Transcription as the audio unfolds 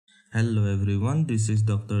Hello everyone, this is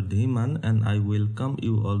Dr. Dhiman and I welcome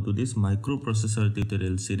you all to this microprocessor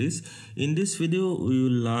tutorial series. In this video, we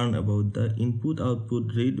will learn about the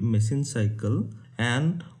input-output read machine cycle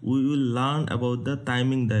and we will learn about the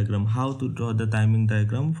timing diagram, how to draw the timing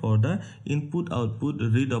diagram for the input-output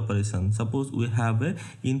read operation. Suppose we have a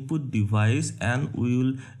input device and we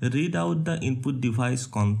will read out the input device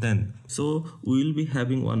content. So we will be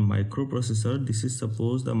having one microprocessor. This is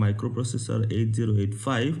suppose the microprocessor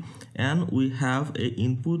 8085 and we have a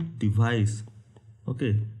input device.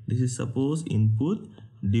 Okay, this is suppose input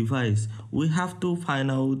device. We have to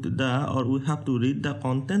find out we have to read the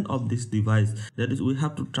content of this device. That is, we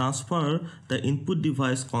have to transfer the input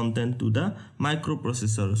device content to the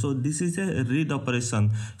microprocessor. So this is a read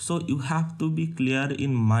operation. So you have to be clear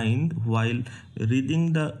in mind while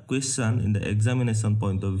reading the question in the examination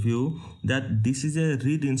point of view that this is a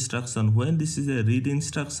read instruction. When this is a read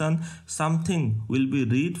instruction, something will be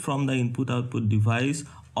read from the input output device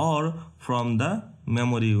or from the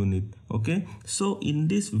memory unit. Okay, so in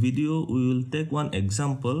this video we will take one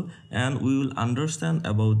example and we will understand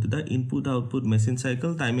about the input output machine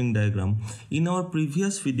cycle timing diagram. In our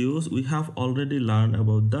previous videos we have already learned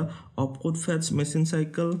about the opcode fetch machine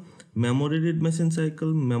cycle, memory read machine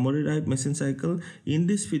cycle, memory write machine cycle. In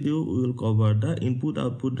this video we will cover the input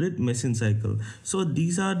output read machine cycle. So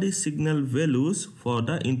these are the signal values for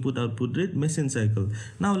the input output read machine cycle.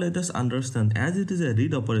 Now let us understand, as it is a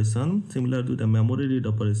read operation similar to the memory read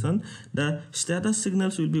operation, the status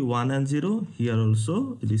signals will be 1 and 0. Here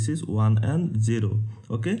also this is 1 and 0.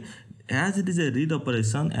 Okay, as it is a read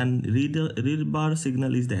operation and read bar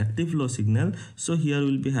signal is the active low signal, so here we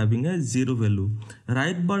will be having a 0 value.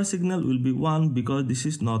 Write bar signal will be 1 because this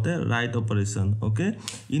is not a write operation. Okay,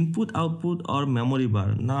 input output or memory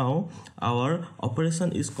bar. Now our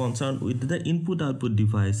operation is concerned with the input output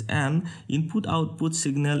device and input output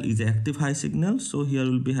signal is active high signal, so here we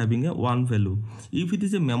will be having a 1 value. If it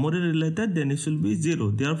is a memory related, then it will be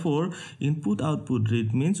 0. Therefore input output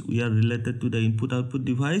read means we are related to the input output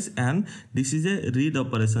device and this is a read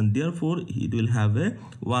operation, therefore it will have a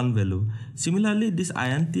 1 value. Similarly, this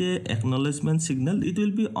INTA acknowledgement signal, it will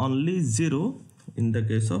be only 0 in the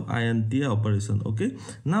case of INTA operation. Okay,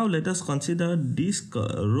 now let us consider this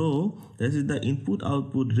row, that is the input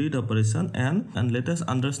output read operation, and let us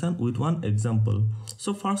understand with one example.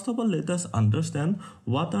 So first of all, let us understand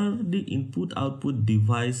what are the input output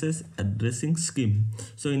devices addressing scheme.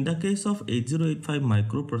 So in the case of 8085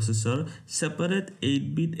 microprocessor, separate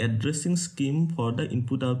 8-bit addressing scheme for the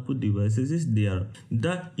input output devices is there.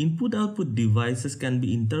 The input output devices can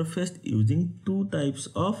be interfaced using two types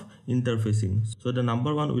of interfacing. So the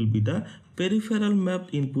number one will be the peripheral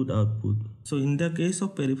mapped input output. So in the case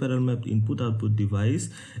of peripheral mapped input output device,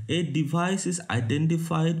 a device is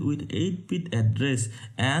identified with 8-bit address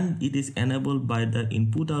and it is enabled by the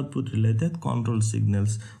input output related control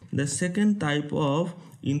signals. The second type of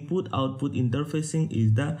input output interfacing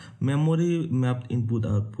is the memory mapped input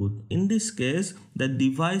output. In this case, the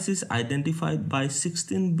device is identified by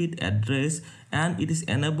 16-bit address and it is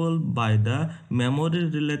enabled by the memory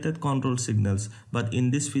related control signals. But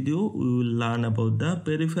in this video we will learn about the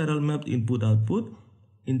peripheral mapped input output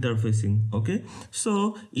interfacing. Okay,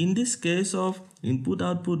 so in this case of input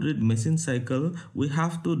output read machine cycle, we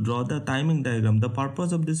have to draw the timing diagram. The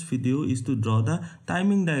purpose of this video is to draw the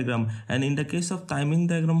timing diagram, and in the case of timing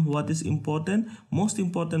diagram, what is important? Most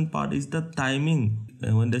important part is the timing.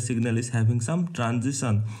 When the signal is having some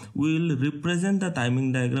transition, we will represent the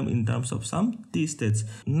timing diagram in terms of some T states.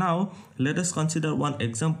 Now let us consider one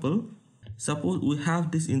example. Suppose we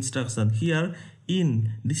have this instruction here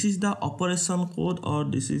in, this is the operation code or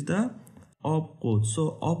this is the opcode.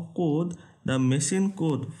 So opcode, the machine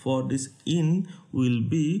code for this in will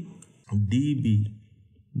be db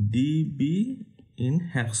in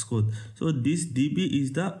hex code. So this db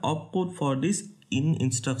is the opcode for this in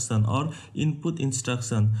instruction or input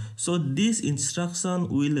instruction. So this instruction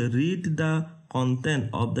will read the content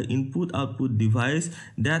of the input output device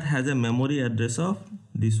that has a memory address of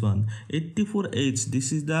this one 84H.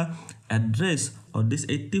 This is the address, or this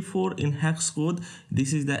 84 in hex code,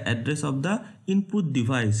 this is the address of the input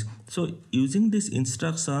device. So using this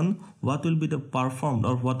instruction, what will be the performed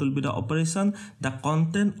or what will be the operation? The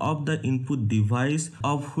content of the input device,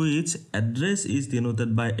 of which address is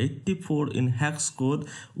denoted by 84 in hex code,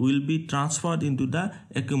 will be transferred into the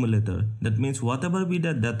accumulator. That means whatever be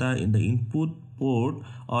the data in the input port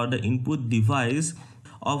or the input device,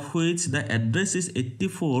 of which the address is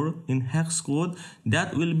 84 in hex code,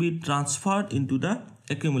 that will be transferred into the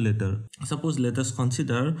accumulator. Suppose let us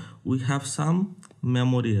consider we have some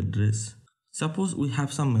memory address. Suppose we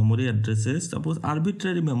have some memory addresses. Suppose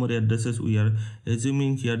arbitrary memory addresses we are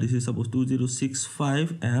assuming here. This is suppose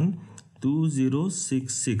 2065 and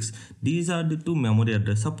 2066. These are the two memory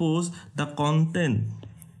address. Suppose the content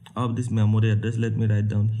of this memory address, let me write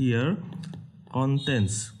down here,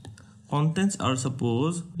 contents are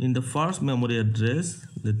suppose in the first memory address.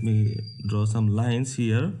 Let me draw some lines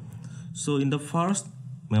here. So in the first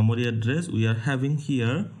memory address we are having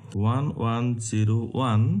here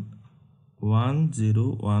 1101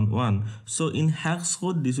 So in hex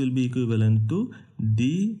code this will be equivalent to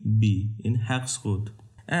db in hex code.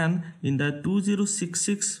 And in the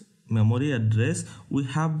 2066 memory address we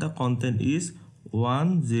have the content is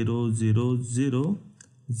 10000100.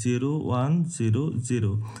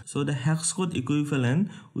 So the hex code equivalent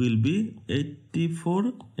will be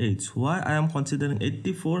 84H. Why I am considering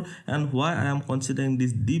 84 and why I am considering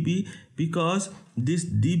this db? Because this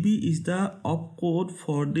db is the opcode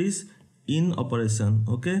for this in operation,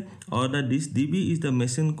 okay, or that this db is the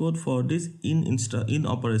machine code for this in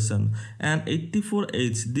operation. And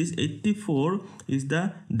 84H, this 84 is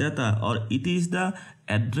the data, or it is the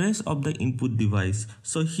address of the input device.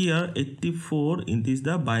 So here 84, it is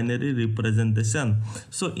the binary representation.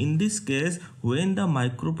 So in this case, when the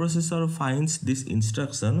microprocessor finds this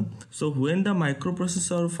instruction,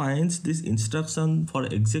 for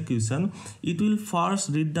execution, it will first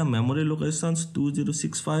read the memory locations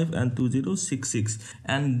 2065 and 2066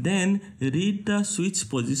 and then read the switch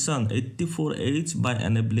position 84H by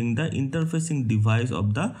enabling the interfacing device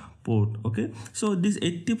of the port. Okay, so this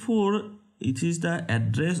 84, it is the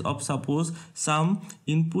address of suppose some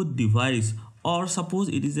input device, or suppose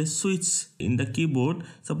it is a switch in the keyboard.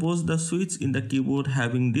 Suppose the switch in the keyboard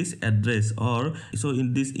having this address, or so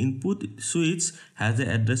in this input switch has the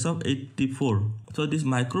address of 84. So this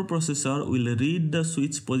microprocessor will read the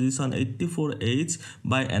switch position 84H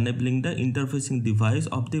by enabling the interfacing device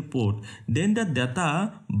of the port. Then the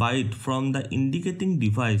data byte from the indicating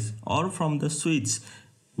device or from the switch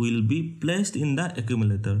will be placed in the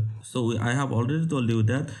accumulator. So I have already told you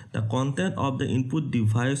that the content of the input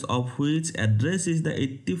device of which address is the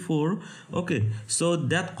 84. Okay, so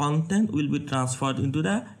that content will be transferred into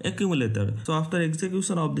the accumulator. So after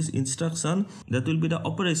execution of this instruction, that will be the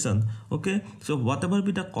operation. Okay, so whatever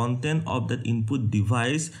be the content of that input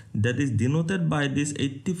device that is denoted by this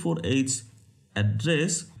 84H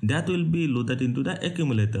address, that will be loaded into the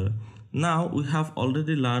accumulator. Now we have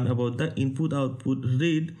already learned about the input output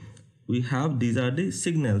read. We have, these are the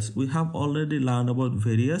signals. We have already learned about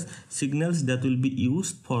various signals that will be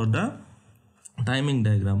used for the timing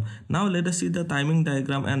diagram. Now let us see the timing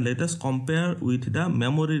diagram and let us compare with the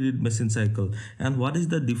memory read machine cycle and what is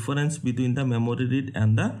the difference between the memory read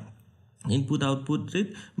and the input output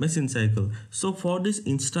read machine cycle. So for this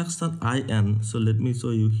instruction IN, so let me show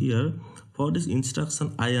you here. For this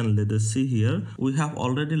instruction IN, let us see here, we have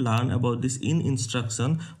already learned about this in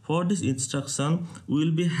instruction. For this instruction, we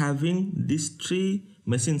will be having these three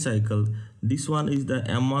machine cycle. This one is the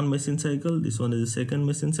M1 machine cycle, this one is the second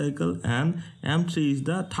machine cycle, and M3 is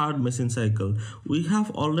the third machine cycle. We have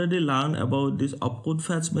already learned about this opcode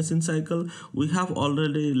fetch machine cycle. We have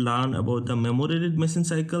already learned about the memory read machine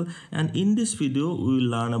cycle, and in this video we will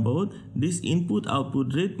learn about this input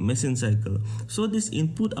output read machine cycle. So this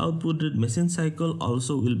input output read machine cycle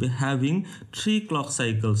also will be having 3 clock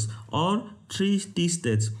cycles or 3 T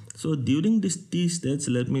states. So during this T states,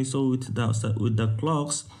 let me show with the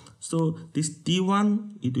clocks. So this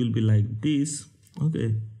T1, it will be like this.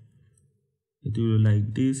 Okay, it will be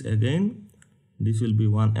like this again. This will be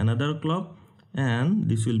another clock, and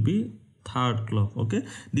this will be third clock. Okay,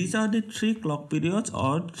 these are the 3 clock periods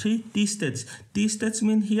or 3 T states. T states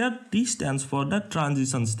mean here T stands for the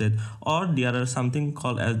transition state, or there are something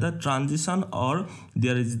called as the transition, or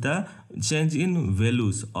there is the change in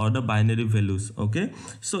values or the binary values. Okay,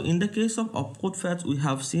 so in the case of opcode fetch, we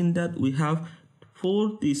have seen that we have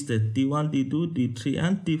 4 T states, T1, T2, T3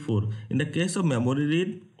 and T4. In the case of memory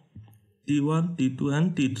read, T1, T2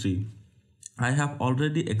 and T3. I have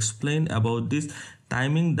already explained about this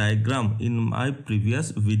timing diagram in my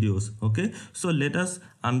previous videos. Okay, so let us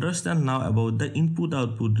understand now about the input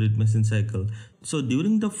output read machine cycle. So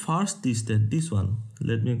during the first T state, this one,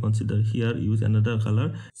 let me consider here, use another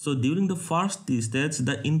color. So during the first T states,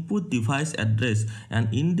 the input device address,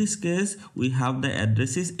 and in this case we have the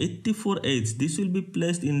addresses 84H. This will be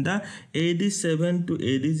placed in the AD7 to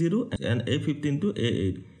AD0 and A15 to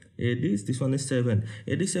A8. This one is 7,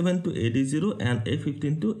 AD7 to AD0 and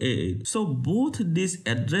A15 to A8. So both this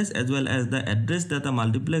address as well as the address data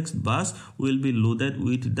multiplex bus will be loaded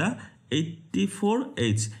with the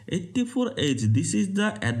 84H. 84H, this is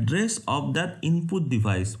the address of that input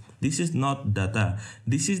device. This is not data.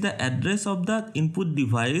 This is the address of the input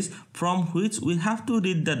device from which we have to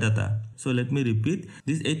read the data. So let me repeat.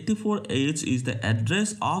 This 84H is the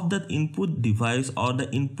address of that input device or the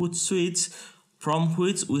input switch from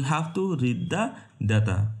which we have to read the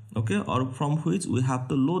data, okay, or from which we have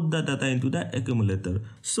to load the data into the accumulator.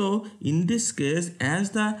 So in this case,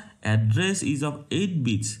 as the address is of 8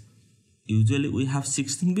 bits, usually we have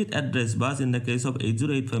 16-bit address bus in the case of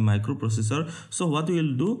 8085 microprocessor. So what we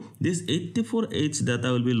will do, this 84H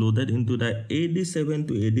data will be loaded into the AD7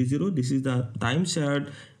 to AD0. This is the time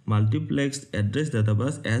shared multiplexed address data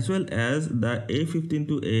bus, as well as the A15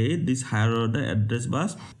 to A8, this higher order address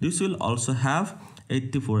bus. This will also have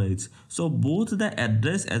 84H. So both the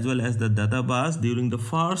address as well as the data bus during the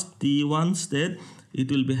first T1 state, it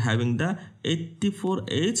will be having the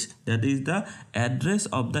 84H, that is the address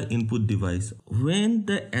of the input device. When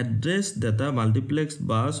the address data multiplex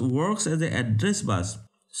bus works as an address bus,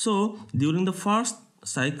 so during the first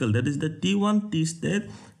cycle, that is the T1 T state,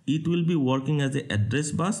 it will be working as an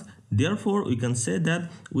address bus. Therefore, we can say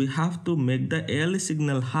that we have to make the ALE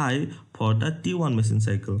signal high for the T1 machine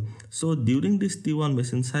cycle. So during this T1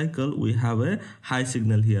 machine cycle, we have a high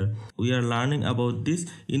signal here. We are learning about this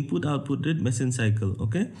input output read machine cycle,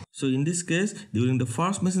 okay? So in this case, during the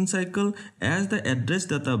first machine cycle, as the address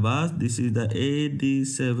data bus, this is the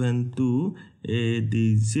AD7 to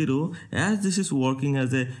AD0, as this is working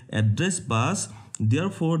as a address bus,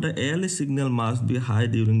 therefore the ALE signal must be high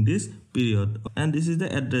during this period. And this is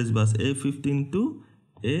the address bus A15 to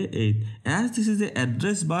A8. As this is the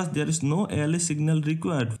address bus, there is no ALE signal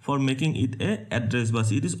required for making it a address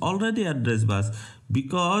bus. It is already address bus.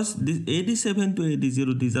 Because this AD7 to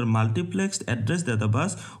AD0, these are multiplexed address data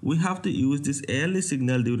bus, we have to use this ALE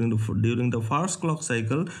signal during the first clock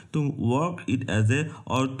cycle to work it as a,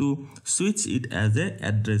 or to switch it as a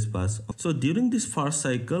address bus. So during this first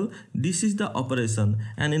cycle, this is the operation,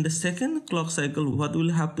 and in the second clock cycle, what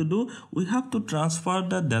we'll have to do, we have to transfer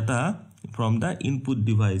the data from the input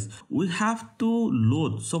device. We have to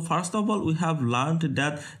load. So first of all, we have learned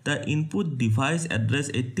that the input device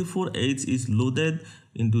address 84H is loaded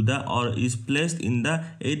into the, or is placed in the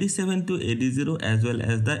AD7 to AD0 as well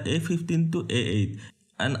as the A15 to A8.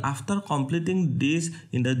 And after completing this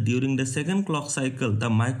during the second clock cycle, the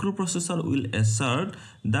microprocessor will assert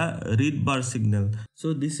the read bar signal.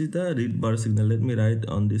 So this is the read bar signal. Let me write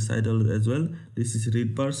on this side as well. This is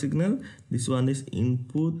read bar signal. This one is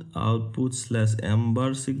input output slash M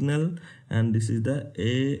bar signal, and this is the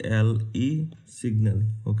ALE signal.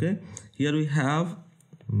 Okay. Here we have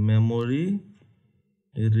memory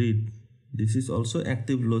read. This is also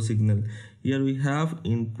active low signal. Here we have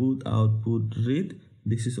input output read.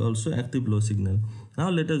 This is also active low signal. Now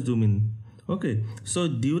let us zoom in. Okay, so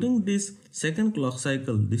during this second clock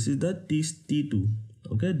cycle, this is the T2.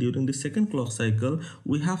 Okay, during the second clock cycle,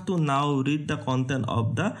 we have to now read the content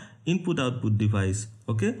of the input output device,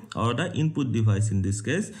 okay, or the input device in this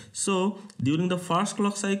case. So during the first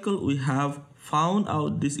clock cycle, we have found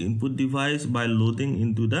out this input device by loading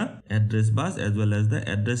into the address bus as well as the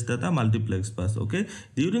address data multiplex bus. Okay,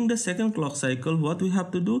 during the second clock cycle, what we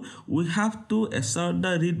have to do, we have to assert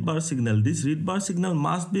the read bar signal. This read bar signal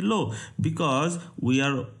must be low because we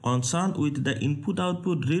are concerned with the input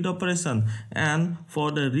output read operation, and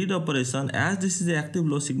for the read operation, as this is the active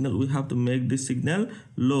low signal, we have to make this signal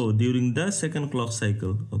low during the second clock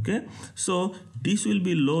cycle. Okay, so this will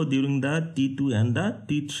be low during the T2 and the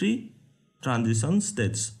T3 transition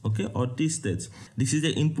states, okay, or T states. This is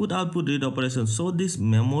the input output read operation, so this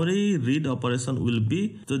memory read operation will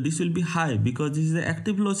be, so this will be high because this is the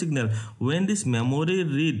active low signal. When this memory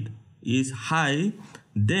read is high,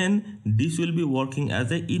 then this will be working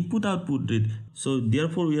as a input output read. So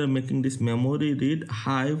therefore we are making this memory read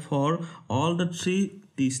high for all the 3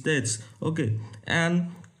 T states. Okay, and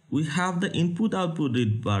we have the input output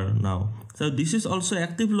read bar now. So this is also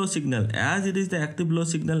active low signal. As it is the active low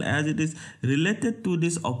signal, as it is related to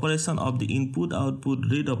this operation of the input output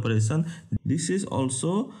read operation, this is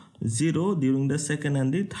also 0 during the second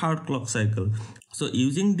and the third clock cycle. So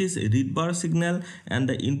using this read bar signal and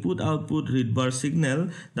the input output read bar signal,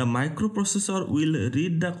 the microprocessor will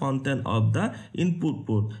read the content of the input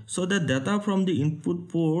port. So the data from the input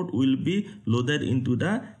port will be loaded into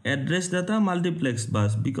the address data multiplex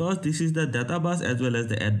bus, because this is the data bus as well as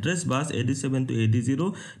the address bus AD7 to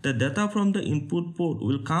AD0. The data from the input port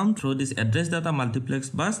will come through this address data multiplex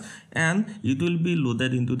bus and it will be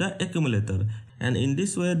loaded into the accumulator. and in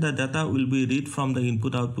this way the data will be read from the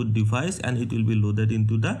input output device and it will be loaded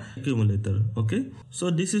into the accumulator. Okay, so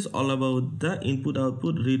this is all about the input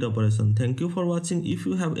output read operation. Thank you for watching. If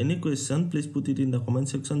you have any question, please put it in the comment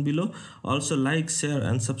section below. Also like, share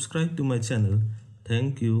and subscribe to my channel.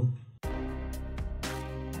 Thank you.